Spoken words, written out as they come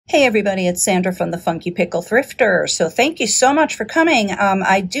Hey everybody, it's Sandra from the Funky Pickle Thrifter. So thank you so much for coming.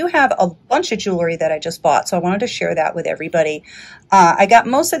 I do have a bunch of jewelry that I just bought, so I wanted to share that with everybody. I got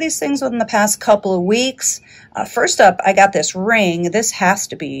most of these things within the past couple of weeks. First up, I got this ring. This has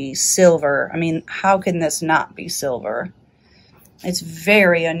to be silver. I mean, how can this not be silver? It's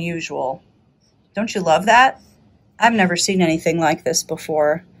very unusual. Don't you love that? I've never seen anything like this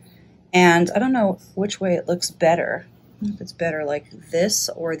before. And I don't know which way it looks better. If it's better like this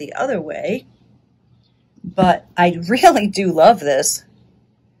or the other way, but I really do love this.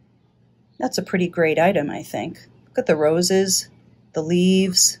 That's a pretty great item, I think. Look at the roses, the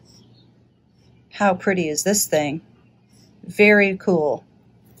leaves. How pretty is this thing? Very cool.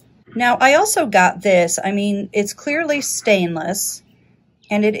 Now, I also got this. I mean, it's clearly stainless,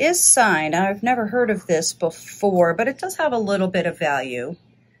 and it is signed. I've never heard of this before, but it does have a little bit of value.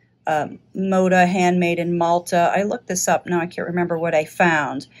 Moda, handmade in Malta. I looked this up. Now I can't remember what I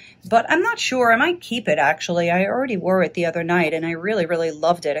found, but I'm not sure. I might keep it, actually. I already wore it the other night, and I really, really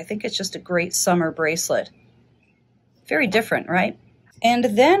loved it. I think it's just a great summer bracelet. Very different, right? And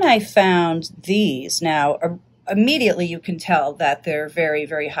then I found these. Now, immediately you can tell that they're very,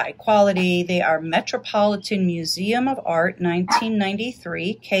 very high quality. They are Metropolitan Museum of Art,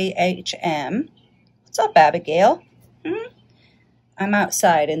 1993, KHM. What's up, Abigail? I'm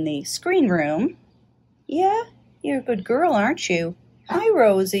outside in the screen room. Yeah, you're a good girl, aren't you? Hi,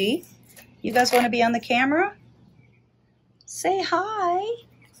 Rosie. You guys want to be on the camera? Say hi.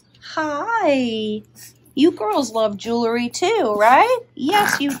 Hi. You girls love jewelry too, right?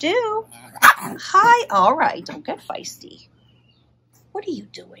 Yes, you do. Hi. All right, don't get feisty. What are you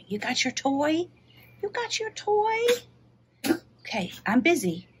doing? You got your toy? You got your toy? Okay, I'm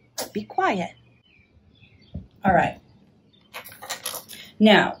busy. Be quiet. All right.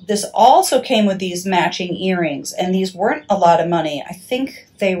 Now, this also came with these matching earrings, and these weren't a lot of money. I think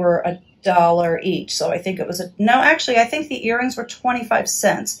they were $1 each, so I think it was actually, I think the earrings were 25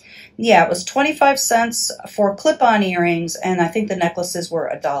 cents. Yeah, it was 25 cents for clip-on earrings, and I think the necklaces were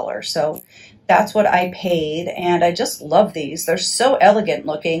 $1. So that's what I paid, and I just love these. They're so elegant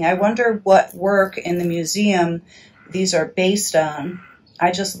looking. I wonder what work in the museum these are based on.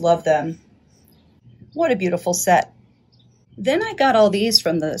 I just love them. What a beautiful set. Then I got all these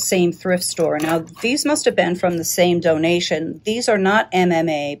from the same thrift store. Now, these must have been from the same donation. These are not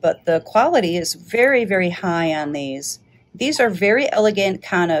MMA, but the quality is very, very high on these. These are very elegant,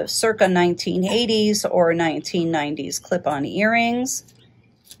 kind of circa 1980s or 1990s clip-on earrings.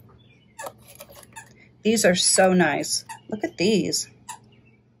 These are so nice. Look at these.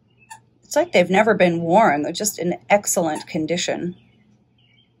 It's like they've never been worn. They're just in excellent condition.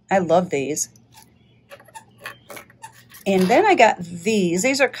 I love these. And then I got these.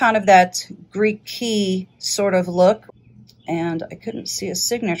 These are kind of that Greek key sort of look. And I couldn't see a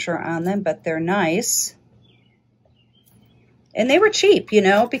signature on them, but they're nice. And they were cheap, you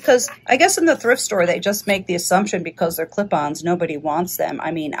know, because I guess in the thrift store, they just make the assumption because they're clip-ons, nobody wants them. I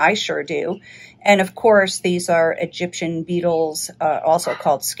mean, I sure do. And of course, these are Egyptian beetles, also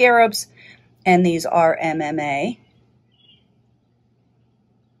called scarabs. And these are MMA.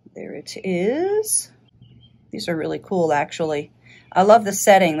 There it is. These are really cool, actually. I love the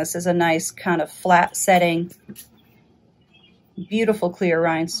setting. This is a nice kind of flat setting. Beautiful clear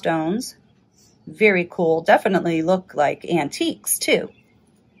rhinestones. Very cool. Definitely look like antiques, too.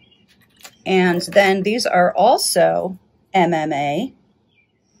 And then these are also MMA.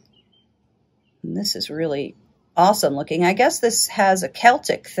 And this is really awesome looking. I guess this has a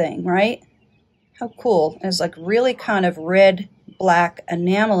Celtic thing, right? How cool. It's like really kind of red, black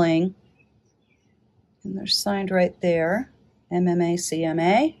enameling. And they're signed right there, MMA,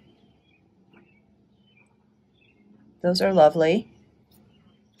 CMA. Those are lovely.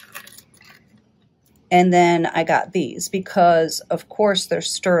 And then I got these because, of course, they're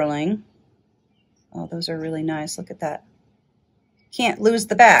sterling. Oh, those are really nice. Look at that. Can't lose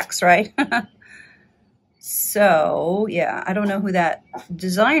the backs, right? So, yeah, I don't know who that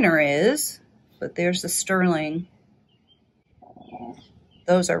designer is, but there's the sterling.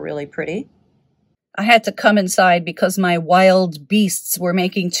 Those are really pretty. I had to come inside because my wild beasts were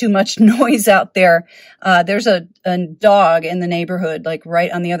making too much noise out there. There's a dog in the neighborhood, like right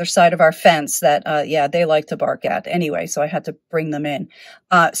on the other side of our fence that, yeah, they like to bark at. Anyway, so I had to bring them in.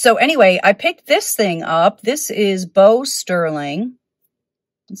 So anyway, I picked this thing up. This is Bow Sterling.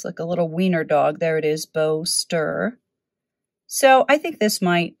 It's like a little wiener dog. There it is, Bow Stir. So I think this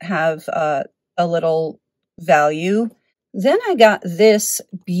might have a little value. Then I got this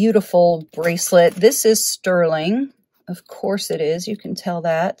beautiful bracelet. This is sterling. Of course it is. You can tell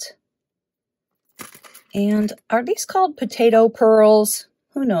that. And are these called potato pearls?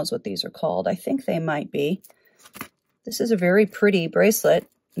 Who knows what these are called? I think they might be. This is a very pretty bracelet.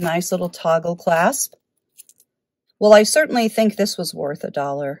 Nice little toggle clasp. Well, I certainly think this was worth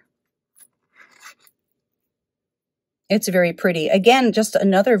 $1. It's very pretty. Again, just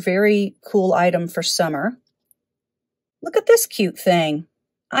another very cool item for summer. Look at this cute thing.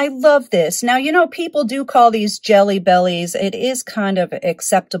 I love this. Now, you know, people do call these jelly bellies. It is kind of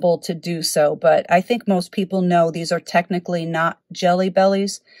acceptable to do so, but I think most people know these are technically not jelly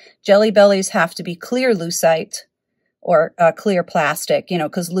bellies. Jelly bellies have to be clear lucite or clear plastic, you know,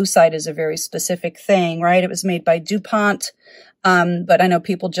 because lucite is a very specific thing, right? It was made by DuPont, but I know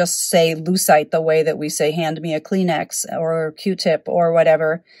people just say lucite the way that we say hand me a Kleenex or Q-tip or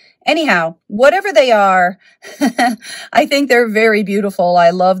whatever. Anyhow, whatever they are, I think they're very beautiful. I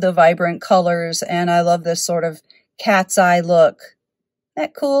love the vibrant colors, and I love this sort of cat's eye look. Isn't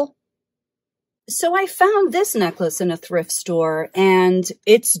that cool? So I found this necklace in a thrift store, and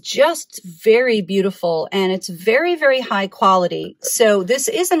it's just very beautiful, and it's very, very high quality. So this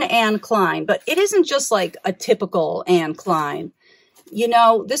is an Anne Klein, but it isn't just like a typical Anne Klein. You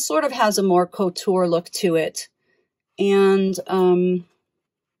know, this sort of has a more couture look to it. And, oh,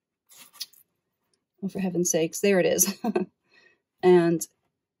 for heaven's sakes, there it is. And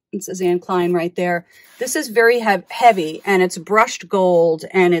it says Anne Klein right there. This is very heavy, and it's brushed gold,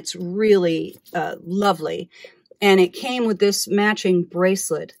 and it's really lovely. And it came with this matching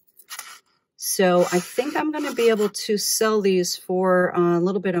bracelet. So I think I'm going to be able to sell these for a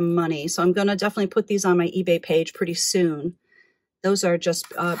little bit of money. So I'm going to definitely put these on my eBay page pretty soon. Those are just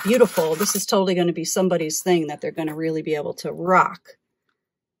beautiful. This is totally going to be somebody's thing that they're going to really be able to rock.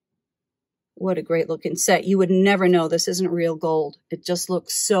 What a great looking set. You would never know this isn't real gold. It just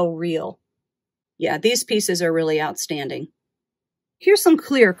looks so real. Yeah, these pieces are really outstanding. Here's some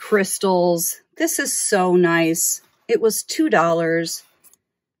clear crystals. This is so nice. It was $2.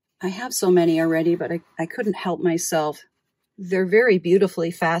 I have so many already, but I couldn't help myself. They're very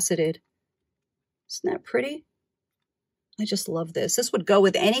beautifully faceted. Isn't that pretty? I just love this. This would go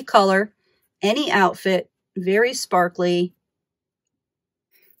with any color, any outfit, very sparkly.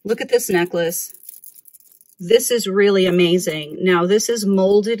 Look at this necklace. This is really amazing. Now, this is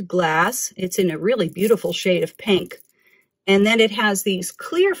molded glass. It's in a really beautiful shade of pink. And then it has these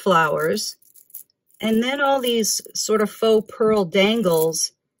clear flowers. And then all these sort of faux pearl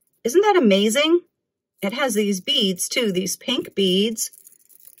dangles. Isn't that amazing? It has these beads, too, these pink beads.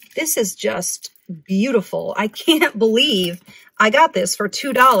 This is just beautiful. I can't believe I got this for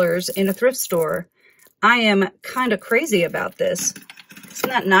 $2 in a thrift store. I am kind of crazy about this. Isn't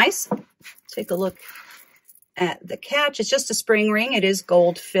that nice? Take a look at the catch. It's just a spring ring. It is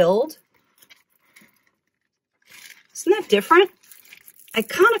gold filled. Isn't that different? I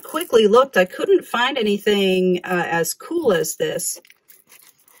kind of quickly looked. I couldn't find anything as cool as this.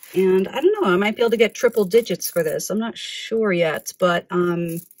 And I don't know. I might be able to get triple digits for this. I'm not sure yet. But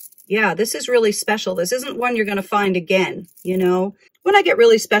yeah, this is really special. This isn't one you're going to find again, you know. When I get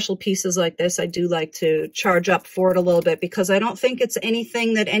really special pieces like this, I do like to charge up for it a little bit because I don't think it's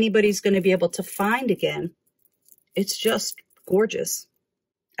anything that anybody's going to be able to find again. It's just gorgeous.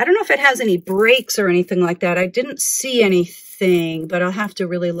 I don't know if it has any breaks or anything like that. I didn't see anything, but I'll have to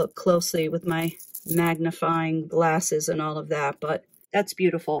really look closely with my magnifying glasses and all of that. But that's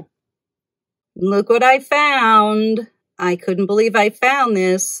beautiful. Look what I found. I couldn't believe I found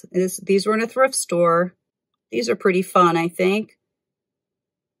this. These were in a thrift store. These are pretty fun, I think.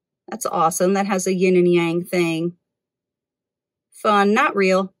 That's awesome. That has a yin and yang thing. Fun, not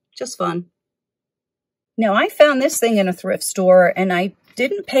real, just fun. Now, I found this thing in a thrift store, and I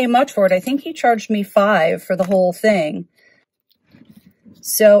didn't pay much for it. I think he charged me $5 for the whole thing.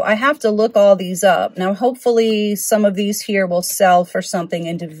 So I have to look all these up. Now, hopefully some of these here will sell for something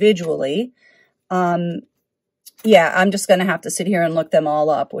individually. Yeah, I'm just going to have to sit here and look them all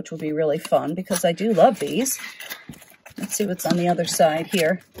up, which will be really fun because I do love these. Let's see what's on the other side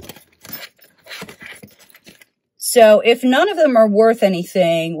here. So if none of them are worth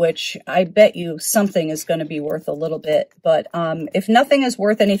anything, which I bet you something is going to be worth a little bit, but if nothing is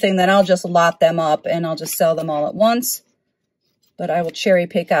worth anything, then I'll just lot them up and I'll just sell them all at once. But I will cherry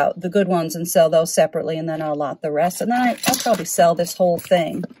pick out the good ones and sell those separately, and then I'll lot the rest. And then I'll probably sell this whole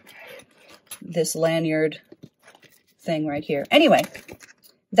thing, this lanyard thing right here. Anyway,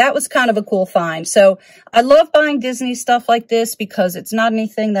 that was kind of a cool find. So I love buying Disney stuff like this because it's not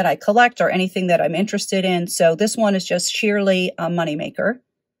anything that I collect or anything that I'm interested in. So this one is just sheerly a moneymaker.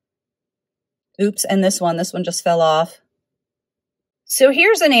 Oops, and this one just fell off. So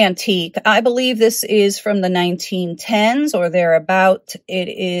here's an antique. I believe this is from the 1910s or thereabout. It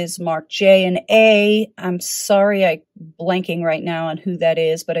is marked J and A. I'm sorry, I'm blanking right now on who that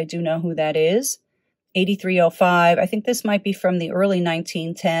is, but I do know who that is. 8305. I think this might be from the early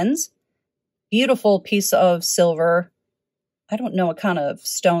 1910s. Beautiful piece of silver. I don't know what kind of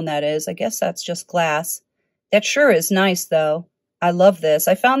stone that is. I guess that's just glass. That sure is nice, though. I love this.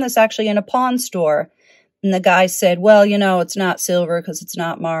 I found this actually in a pawn store. And the guy said, well, you know, it's not silver because it's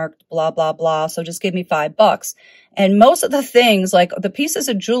not marked, blah, blah, blah. So just give me $5. And most of the things, like the pieces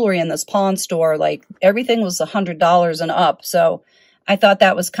of jewelry in this pawn store, like everything was $100 and up. So I thought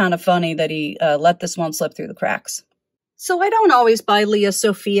that was kind of funny that he let this one slip through the cracks. So I don't always buy Leah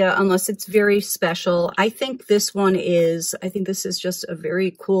Sophia unless it's very special. I think this is just a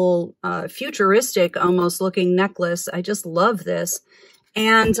very cool, futuristic almost looking necklace. I just love this.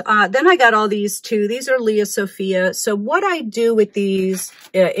 And then I got all these too. These are Leah Sophia. So what I do with these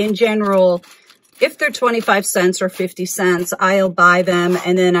in general, if they're 25 cents or 50 cents, I'll buy them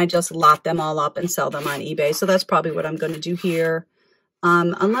and then I just lot them all up and sell them on eBay. So that's probably what I'm going to do here.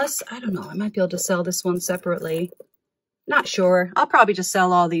 Unless, I don't know, I might be able to sell this one separately. Not sure. I'll probably just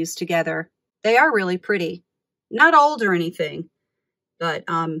sell all these together. They are really pretty. Not old or anything. But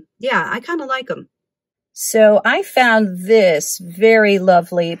yeah, I kind of like them. So I found this very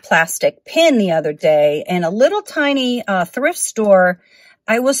lovely plastic pin the other day in a little tiny thrift store.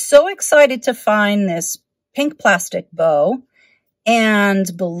 I was so excited to find this pink plastic bow. And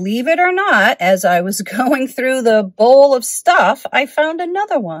believe it or not, as I was going through the bowl of stuff, I found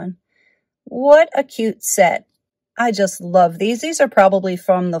another one. What a cute set. I just love these. These are probably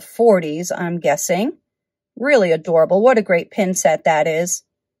from the 40s, I'm guessing. Really adorable. What a great pin set that is.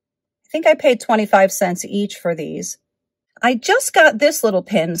 I think I paid 25 cents each for these. I just got this little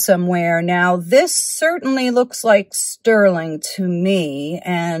pin somewhere. Now, this certainly looks like sterling to me,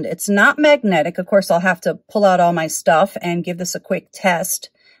 and it's not magnetic. Of course, I'll have to pull out all my stuff and give this a quick test.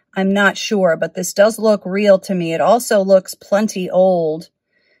 I'm not sure, but this does look real to me. It also looks plenty old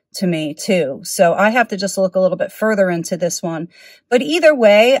to me, too. So I have to just look a little bit further into this one. But either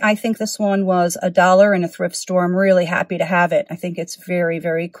way, I think this one was $1 in a thrift store. I'm really happy to have it. I think it's very,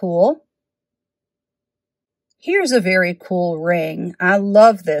 very cool. Here's a very cool ring. I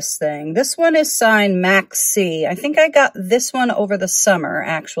love this thing. This one is signed Max C. I think I got this one over the summer,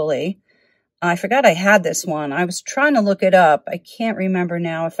 actually. I forgot I had this one. I was trying to look it up. I can't remember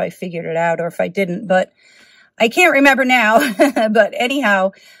now if I figured it out or if I didn't, but I can't remember now. But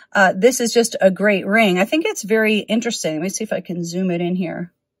anyhow, this is just a great ring. I think it's very interesting. Let me see if I can zoom it in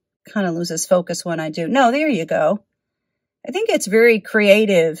here. Kind of loses focus when I do. No, there you go. I think it's very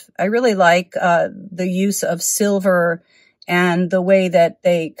creative. I really like the use of silver and the way that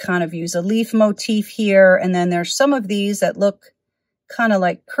they kind of use a leaf motif here. And then there's some of these that look kind of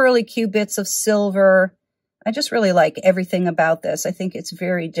like curly Q bits of silver. I just really like everything about this. I think it's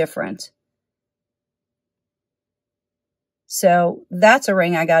very different. So that's a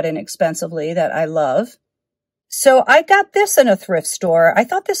ring I got inexpensively that I love. So I got this in a thrift store. I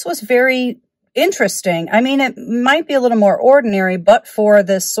thought this was very interesting. I mean, it might be a little more ordinary, but for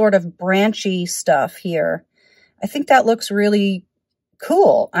this sort of branchy stuff here, I think that looks really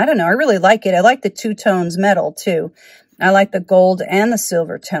cool. I don't know. I really like it. I like the two tones metal too. I like the gold and the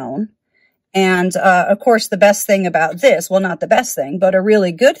silver tone. And, of course, the best thing about this, well, not the best thing, but a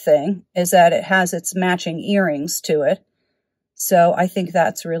really good thing is that it has its matching earrings to it. So I think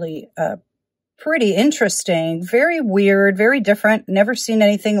that's really, pretty interesting. Very weird, very different. Never seen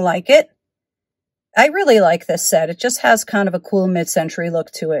anything like it. I really like this set. It just has kind of a cool mid-century look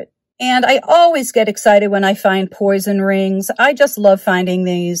to it. And I always get excited when I find poison rings. I just love finding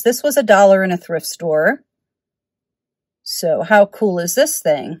these. This was $1 in a thrift store. So how cool is this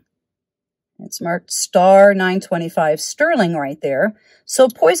thing? It's marked star 925 sterling right there. So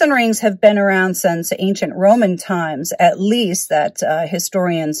poison rings have been around since ancient Roman times, at least that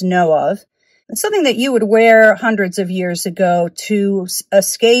historians know of. It's something that you would wear hundreds of years ago to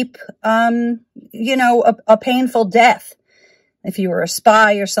escape, you know, a painful death. If you were a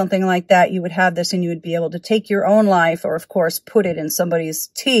spy or something like that, you would have this and you would be able to take your own life or, of course, put it in somebody's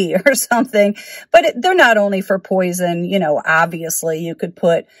tea or something. But they're not only for poison, you know, obviously. You could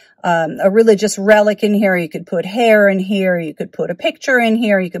put a religious relic in here. You could put hair in here. You could put a picture in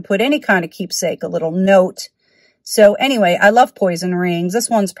here. You could put any kind of keepsake, a little note. So anyway, I love poison rings. This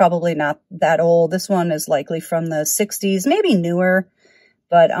one's probably not that old. This one is likely from the 60s, maybe newer.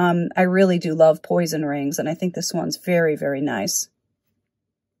 But I really do love poison rings, and I think this one's very, very nice.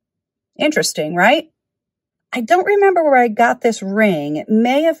 Interesting, right? I don't remember where I got this ring. It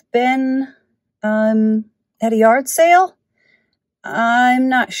may have been at a yard sale. I'm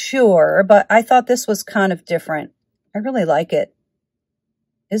not sure, but I thought this was kind of different. I really like it.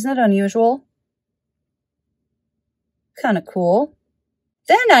 Isn't it unusual? Kind of cool.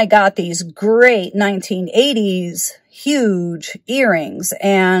 Then I got these great 1980s huge earrings,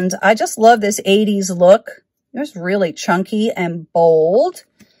 and I just love this 80s look. It's really chunky and bold.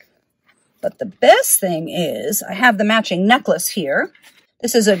 But the best thing is I have the matching necklace here.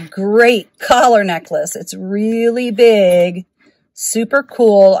 This is a great collar necklace. It's really big, super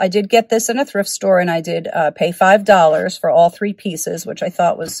cool. I did get this in a thrift store, and I did pay $5 for all 3 pieces, which I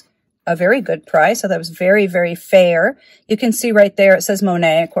thought was a very good price. So that was very, very fair. You can see right there, it says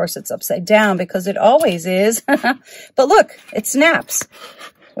Monet. Of course, it's upside down because it always is. But look, it snaps,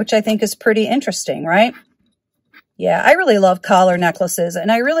 which I think is pretty interesting, right? Yeah, I really love collar necklaces,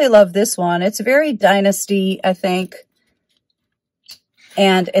 and I really love this one. It's very dynasty, I think.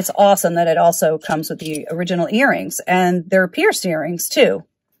 And it's awesome that it also comes with the original earrings, and they're pierced earrings too.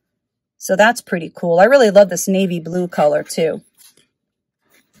 So that's pretty cool. I really love this navy blue color too.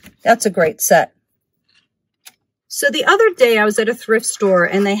 That's a great set. So the other day I was at a thrift store,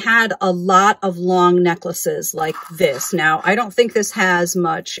 and they had a lot of long necklaces like this. Now, I don't think this has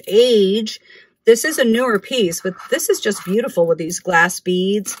much age. This is a newer piece, but this is just beautiful with these glass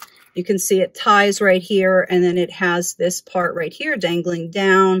beads. You can see it ties right here, and then it has this part right here dangling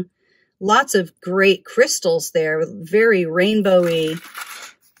down. Lots of great crystals there, very rainbowy.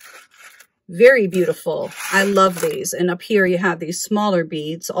 Very beautiful. I love these. And up here you have these smaller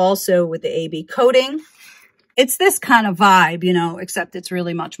beads also with the AB coating. It's this kind of vibe, you know, except it's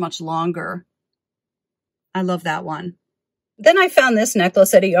really much, much longer. I love that one. Then I found this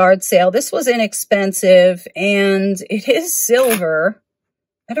necklace at a yard sale. This was inexpensive, and it is silver.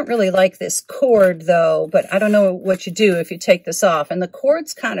 I don't really like this cord though, but I don't know what you do if you take this off. And the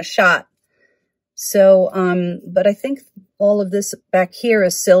cord's kind of shot. So, but I think all of this back here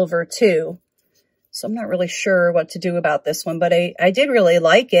is silver too. So I'm not really sure what to do about this one, but I did really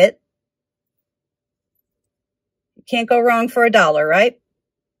like it. You can't go wrong for $1, right?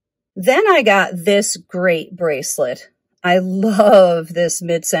 Then I got this great bracelet. I love this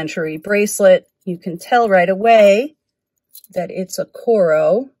mid-century bracelet. You can tell right away that it's a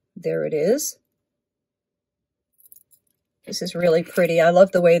Coro. There it is. This is really pretty. I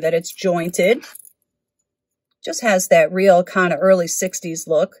love the way that it's jointed. Just has that real kind of early 60s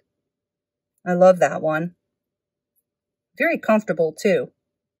look. I love that one. Very comfortable too.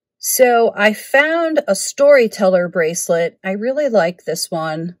 So I found a storyteller bracelet. I really like this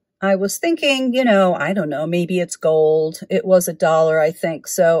one. I was thinking, you know, I don't know, maybe it's gold. It was $1, I think.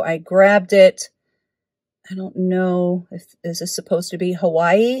 So I grabbed it. I don't know if is this supposed to be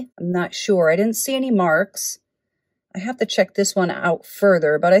Hawaii? I'm not sure. I didn't see any marks. I have to check this one out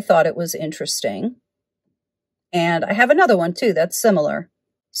further, but I thought it was interesting. And I have another one too that's similar.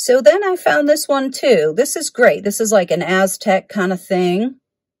 So then I found this one too. This is great. This is like an Aztec kind of thing.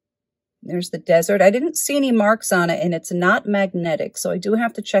 There's the desert. I didn't see any marks on it, and it's not magnetic, so I do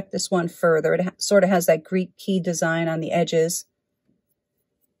have to check this one further. It sort of has that Greek key design on the edges.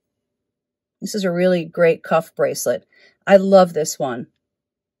 This is a really great cuff bracelet. I love this one.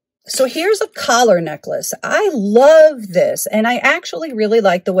 So here's a collar necklace. I love this, and I actually really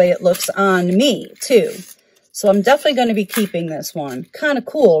like the way it looks on me too. So I'm definitely going to be keeping this one. Kind of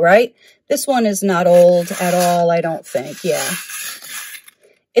cool, right? This one is not old at all, I don't think. Yeah.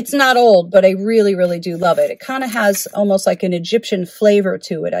 It's not old, but I really, really do love it. It kind of has almost like an Egyptian flavor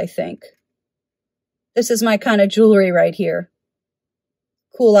to it, I think. This is my kind of jewelry right here.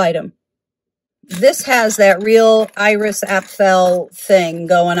 Cool item. This has that real iris Apfel thing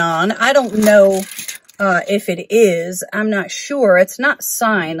going on. I don't know if it is. I'm not sure. It's not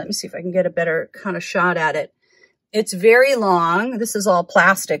signed. Let me see if I can get a better kind of shot at it. It's very long. This is all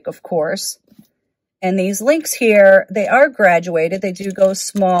plastic, of course. And these links here, they are graduated. They do go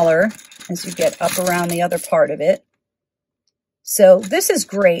smaller as you get up around the other part of it. So this is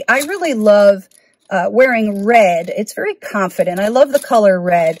great. I really love wearing red. It's very confident. I love the color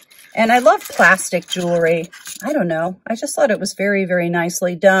red. And I love plastic jewelry. I don't know. I just thought it was very, very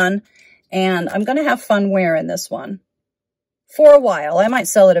nicely done. And I'm going to have fun wearing this one for a while. I might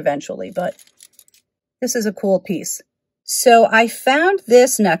sell it eventually, but this is a cool piece. So I found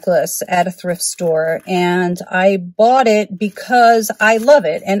this necklace at a thrift store, and I bought it because I love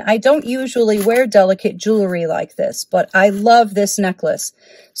it. And I don't usually wear delicate jewelry like this, but I love this necklace.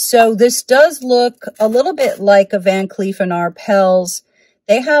 So this does look a little bit like a Van Cleef & Arpels.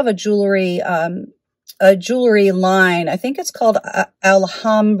 They have a jewelry line. I think it's called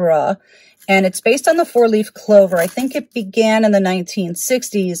Alhambra, and it's based on the four-leaf clover. I think it began in the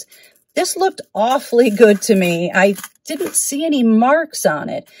 1960s. This looked awfully good to me. I didn't see any marks on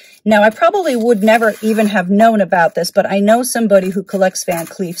it. Now, I probably would never even have known about this, but I know somebody who collects Van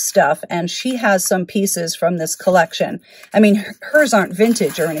Cleef stuff, and she has some pieces from this collection. I mean, hers aren't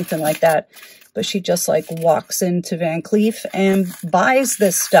vintage or anything like that, but she just like walks into Van Cleef and buys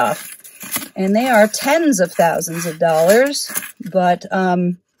this stuff. And they are tens of thousands of dollars, but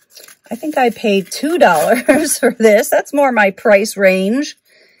I think I paid $2 for this. That's more my price range.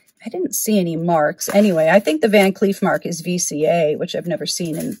 I didn't see any marks. Anyway, I think the Van Cleef mark is VCA, which I've never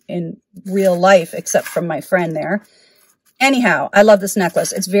seen in real life except from my friend there. Anyhow, I love this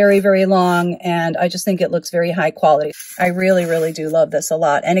necklace. It's very, very long, and I just think it looks very high quality. I really, really do love this a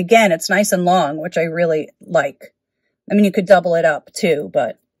lot. And again, it's nice and long, which I really like. I mean, you could double it up too,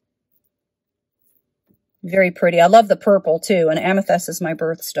 but very pretty. I love the purple too, and amethyst is my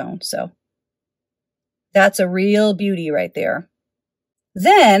birthstone, so that's a real beauty right there.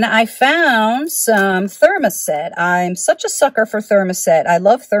 Then I found some thermoset. I'm such a sucker for thermoset. I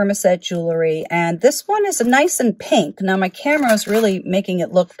love thermoset jewelry, and this one is nice and pink. Now my camera is really making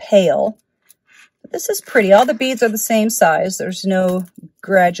it look pale, but this is pretty. All the beads are the same size. There's no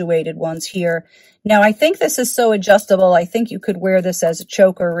graduated ones here. Now I think this is so adjustable. I think you could wear this as a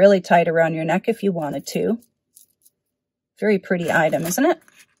choker really tight around your neck if you wanted to. Very pretty item, isn't it?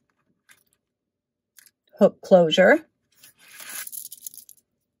 Hook closure.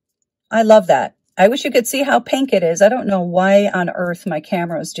 I love that. I wish you could see how pink it is. I don't know why on earth my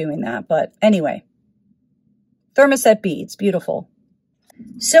camera is doing that, but anyway. Thermoset beads, beautiful.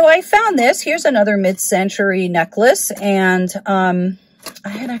 So I found this. Here's another mid-century necklace, and I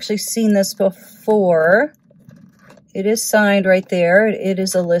had actually seen this before. It is signed right there. It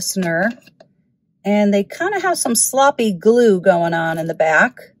is a Lisner, and they kind of have some sloppy glue going on in the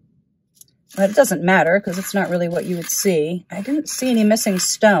back. But it doesn't matter because it's not really what you would see. I didn't see any missing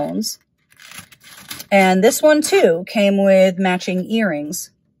stones. And this one too came with matching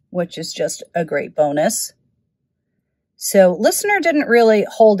earrings, which is just a great bonus. So Lisner didn't really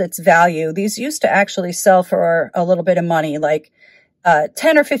hold its value. These used to actually sell for a little bit of money. Like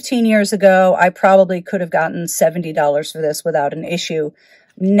 10 or 15 years ago, I probably could have gotten $70 for this without an issue.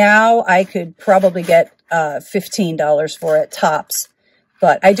 Now I could probably get $15 for it tops.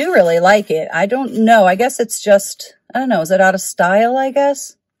 But I do really like it. I don't know. I guess it's just, I don't know. Is it out of style, I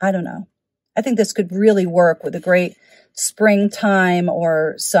guess? I don't know. I think this could really work with a great springtime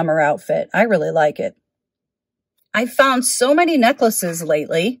or summer outfit. I really like it. I found so many necklaces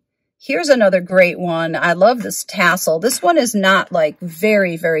lately. Here's another great one. I love this tassel. This one is not like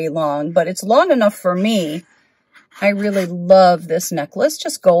very, very long, but it's long enough for me. I really love this necklace.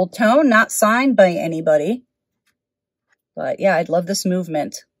 Just gold tone, not signed by anybody. But yeah, I'd love this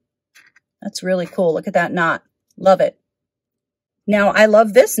movement. That's really cool. Look at that knot. Love it. Now, I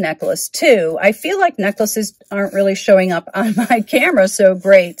love this necklace too. I feel like necklaces aren't really showing up on my camera so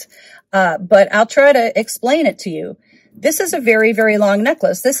great, but I'll try to explain it to you. This is a very, very long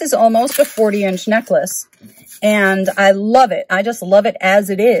necklace. This is almost a 40-inch necklace, and I love it. I just love it as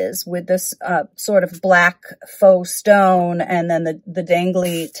it is with this sort of black faux stone and then the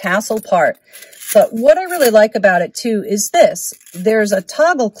dangly tassel part. But what I really like about it too is this. There's a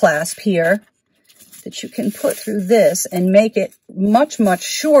toggle clasp here that you can put through this and make it much, much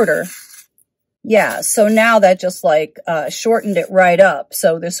shorter. Yeah, so now that just like shortened it right up.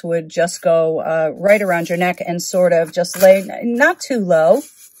 So this would just go right around your neck and sort of just lay not too low.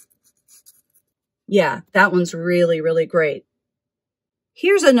 Yeah, that one's really, really great.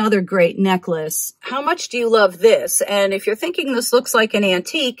 Here's another great necklace. How much do you love this? And if you're thinking this looks like an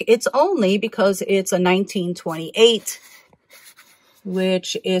antique, it's only because it's a 1928,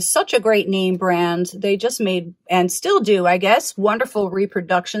 which is such a great name brand. They just made, and still do, I guess, wonderful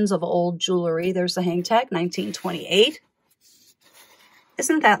reproductions of old jewelry. There's the hang tag, 1928.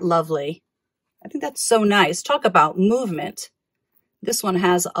 Isn't that lovely? I think that's so nice. Talk about movement. This one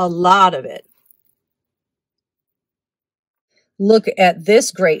has a lot of it. Look at this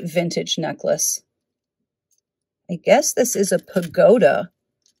great vintage necklace. I guess this is a pagoda.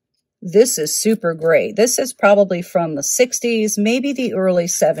 This is super great. This is probably from the 60s, maybe the early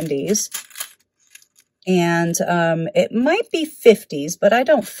 70s. And it might be 50s, but I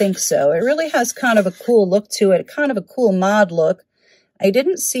don't think so. It really has kind of a cool look to it, kind of a cool mod look. I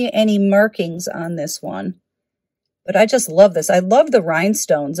didn't see any markings on this one, but I just love this. I love the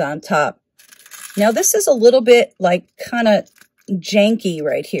rhinestones on top. Now, this is a little bit like kind of janky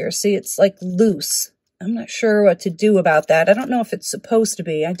right here. See, it's like loose. I'm not sure what to do about that. I don't know if it's supposed to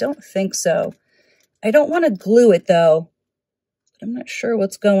be. I don't think so. I don't want to glue it though. I'm not sure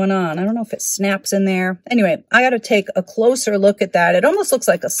what's going on. I don't know if it snaps in there. Anyway, I got to take a closer look at that. It almost looks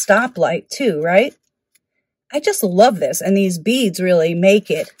like a stoplight too, right? I just love this. And these beads really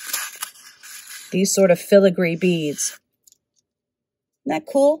make it. These sort of filigree beads. Isn't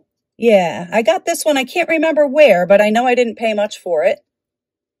that cool? Yeah, I got this one. I can't remember where, but I know I didn't pay much for it.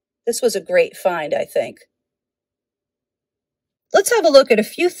 This was a great find, I think. Let's have a look at a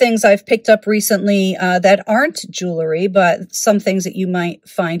few things I've picked up recently that aren't jewelry, but some things that you might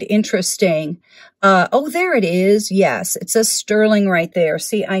find interesting. Oh, there it is. Yes, it says sterling right there.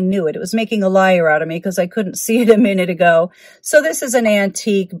 See, I knew it. It was making a liar out of me because I couldn't see it a minute ago. So this is an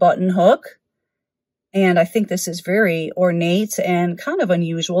antique button hook. And I think this is very ornate and kind of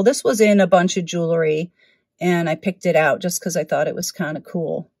unusual. This was in a bunch of jewelry, and I picked it out just because I thought it was kind of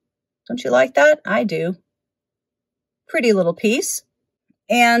cool. Don't you like that? I do. Pretty little piece.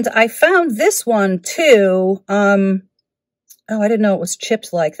 And I found this one too. Oh, I didn't know it was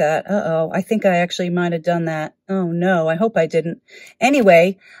chipped like that. Uh-oh, I think I actually might have done that. Oh no, I hope I didn't.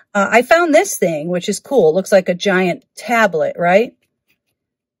 Anyway, I found this thing, which is cool. It looks like a giant tablet, right?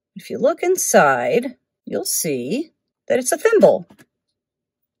 If you look inside, you'll see that it's a thimble.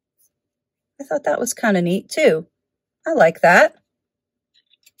 I thought that was kind of neat too. I like that.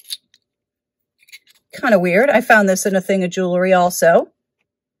 Kind of weird. I found this in a thing of jewelry also.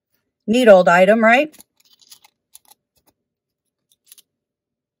 Neat old item, right?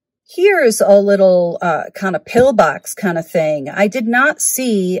 Here's a little kind of pillbox kind of thing. I did not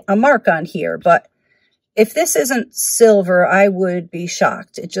see a mark on here, but if this isn't silver, I would be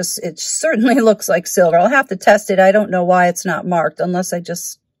shocked. It certainly looks like silver. I'll have to test it. I don't know why it's not marked unless I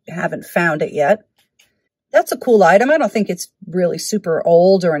just haven't found it yet. That's a cool item. I don't think it's really super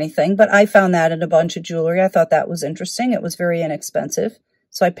old or anything, but I found that in a bunch of jewelry. I thought that was interesting. It was very inexpensive.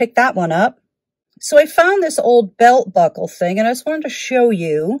 So I picked that one up. So I found this old belt buckle thing, and I just wanted to show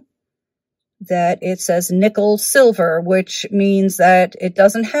you that it says nickel silver, which means that it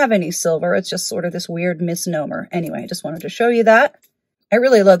doesn't have any silver. It's just sort of this weird misnomer. Anyway, I just wanted to show you that. I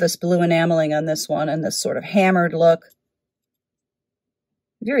really love this blue enameling on this one and this sort of hammered look.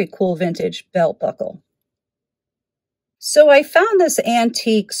 Very cool vintage belt buckle. So I found this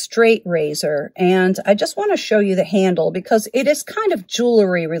antique straight razor, and I just want to show you the handle because it is kind of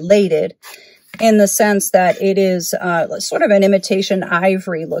jewelry related in the sense that it is sort of an imitation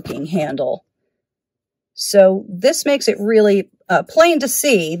ivory looking handle. So this makes it really plain to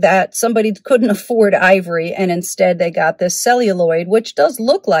see that somebody couldn't afford ivory and instead they got this celluloid, which does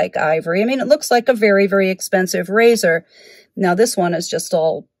look like ivory. I mean, it looks like a very, very expensive razor. Now this one is just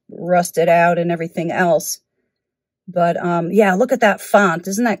all rusted out and everything else. But yeah, look at that font.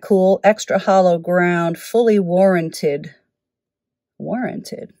 Isn't that cool? Extra hollow ground, fully warranted.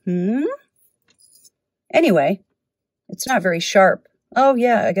 Warranted. Anyway, it's not very sharp. Oh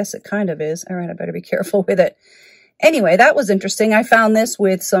yeah, I guess it kind of is. All right, I better be careful with it. Anyway, that was interesting. I found this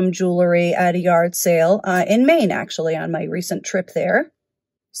with some jewelry at a yard sale in Maine, actually, on my recent trip there.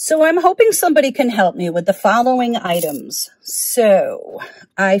 So I'm hoping somebody can help me with the following items. So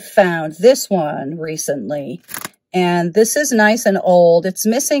I found this one recently. And this is nice and old. It's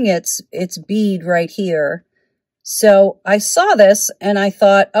missing its bead right here. So I saw this and I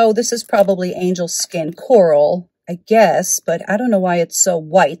thought, oh, this is probably angel skin coral, I guess, but I don't know why it's so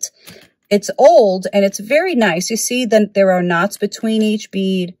white. It's old and it's very nice. You see that there are knots between each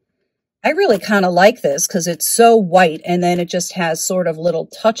bead. I really kind of like this because it's so white and then it just has sort of little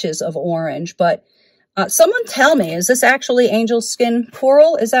touches of orange. But someone tell me, is this actually angel skin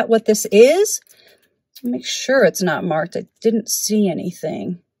coral? Is that what this is? Make sure it's not marked. I didn't see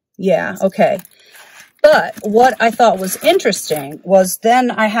anything. Yeah, okay. But what I thought was interesting was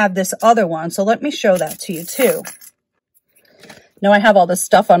then I have this other one. So let me show that to you too. Now I have all this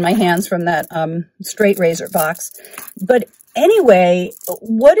stuff on my hands from that straight razor box. But anyway,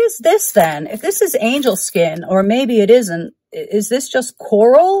 what is this then? If this is angel skin, or maybe it isn't, is this just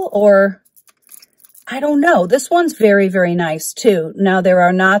coral or... I don't know. This one's very, very nice too. Now there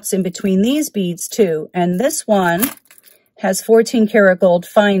are knots in between these beads too. And this one has 14 karat gold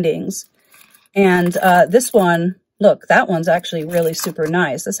findings. And this one, look, that one's actually really super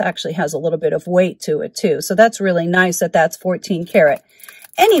nice. This actually has a little bit of weight to it too. So that's really nice that that's 14 karat.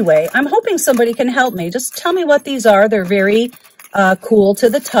 Anyway, I'm hoping somebody can help me. Just tell me what these are. They're very cool to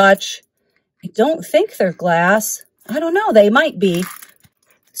the touch. I don't think they're glass. I don't know. They might be.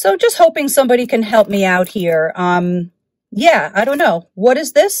 So just hoping somebody can help me out here. Yeah, I don't know. What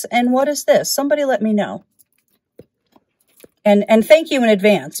is this and what is this? Somebody let me know. And thank you in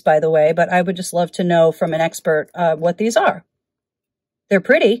advance, by the way, but I would just love to know from an expert what these are. They're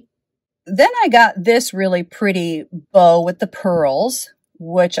pretty. Then I got this really pretty bow with the pearls,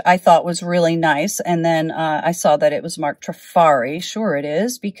 which I thought was really nice. And then I saw that it was marked Trifari. Sure it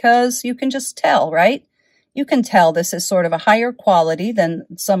is, because you can just tell, right? You can tell this is sort of a higher quality than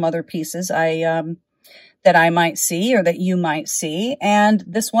some other pieces that I might see or that you might see. And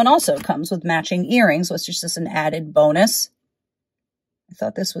this one also comes with matching earrings, which is just an added bonus. I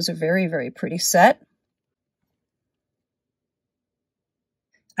thought this was a very, very pretty set.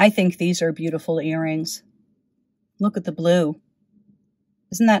 I think these are beautiful earrings. Look at the blue.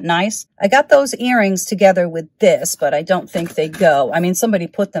 Isn't that nice? I got those earrings together with this, but I don't think they go. I mean, somebody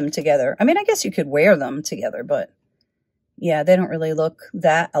put them together. I mean, I guess you could wear them together, but yeah, they don't really look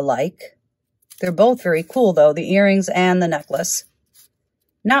that alike. They're both very cool, though, the earrings and the necklace.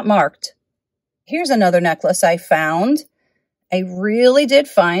 Not marked. Here's another necklace I found. I really did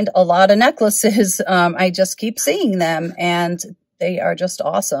find a lot of necklaces. I just keep seeing them, and they are just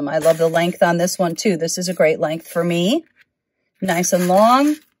awesome. I love the length on this one, too. This is a great length for me. Nice and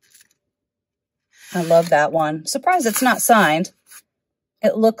long. I love that one. Surprised it's not signed.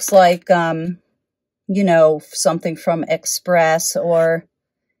 It looks like, you know, something from Express or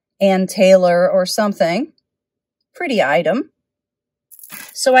Ann Taylor or something. Pretty item.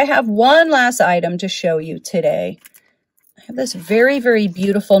 So I have one last item to show you today. I have this very, very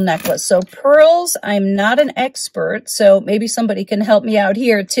beautiful necklace. So pearls, I'm not an expert, so maybe somebody can help me out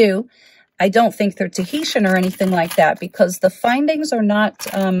here too. I don't think they're Tahitian or anything like that because the findings are not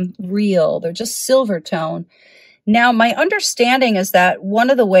real. They're just silver tone. Now, my understanding is that one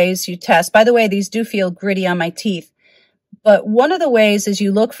of the ways you test, by the way, these do feel gritty on my teeth, but one of the ways is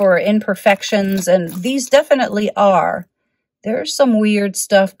you look for imperfections, and these definitely are. There's some weird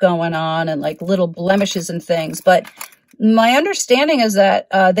stuff going on and like little blemishes and things, but my understanding is that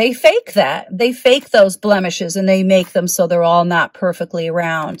they fake that. They fake those blemishes and they make them so they're all not perfectly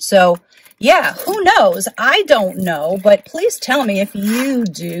round. So yeah, who knows? I don't know, but please tell me if you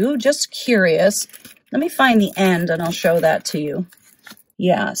do. Just curious. Let me find the end and I'll show that to you.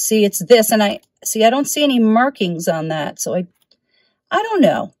 Yeah, see, it's this, and I don't see any markings on that, so I don't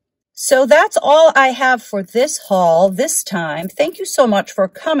know. So that's all I have for this haul this time. Thank you so much for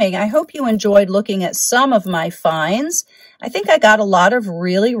coming. I hope you enjoyed looking at some of my finds. I think I got a lot of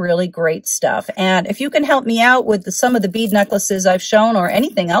really, really great stuff. And if you can help me out with some of the bead necklaces I've shown, or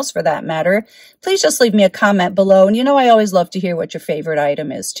anything else for that matter, please just leave me a comment below. And you know I always love to hear what your favorite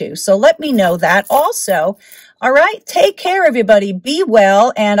item is too. So let me know that also. All right, take care everybody. Be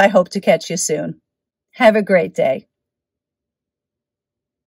well, and I hope to catch you soon. Have a great day.